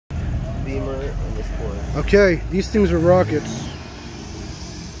Beamer and this Porsche. Okay, these things are rockets.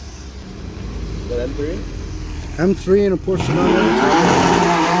 That M3? M3 and a Porsche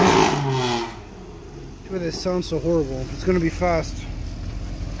 992. Why they sound so horrible. It's gonna be fast.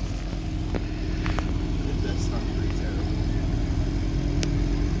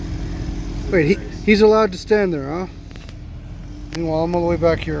 Wait, he's allowed to stand there, huh? Meanwhile, I'm all the way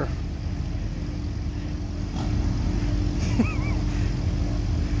back here.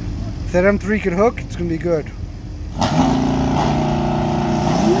 If that M3 could hook, it's gonna be good.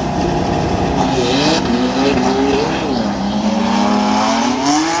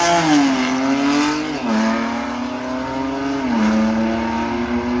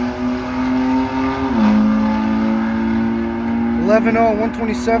 $11.0,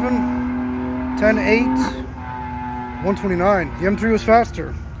 127, 10.8, 129. The M3 was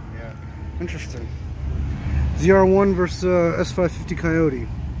faster. Yeah. Interesting. ZR1 versus S550 Coyote.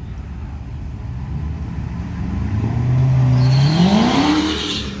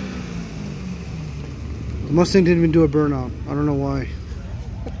 The Mustang didn't even do a burnout. I don't know why.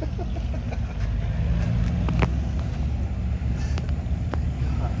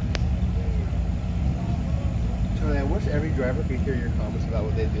 Charlie, I wish every driver could hear your comments about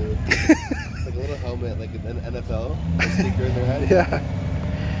what they do. Like a little helmet, like an NFL, a speaker in their head. Yeah.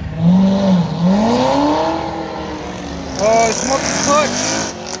 Oh, it smoked his clutch.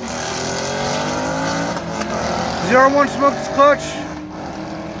 ZR1 smoked his clutch.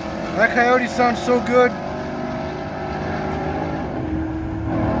 That Coyote sounds so good.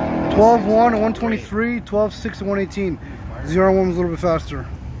 12.1 and 123, 12.6 and 118. ZR1 was a little bit faster.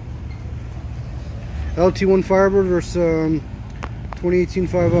 LT1 Firebird versus 2018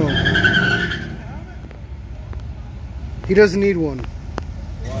 5.0. He doesn't need one. Why?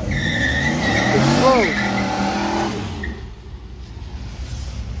 It's slow.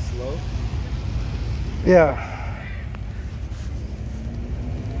 Slow? Yeah.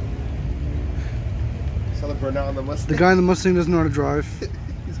 Saw the burnout on the Mustang. The guy in the Mustang doesn't know how to drive.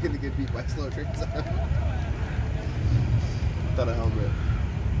 He's gonna get beat by slow trains. Without a helmet.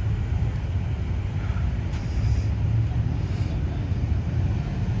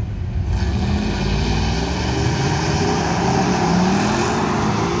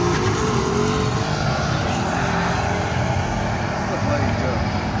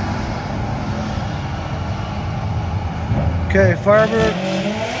 Okay, Firebird.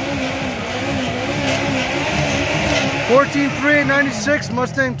 14.3 96,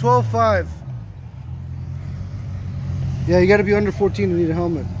 Mustang 12.5. Yeah, you gotta be under 14 to need a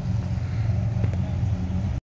helmet.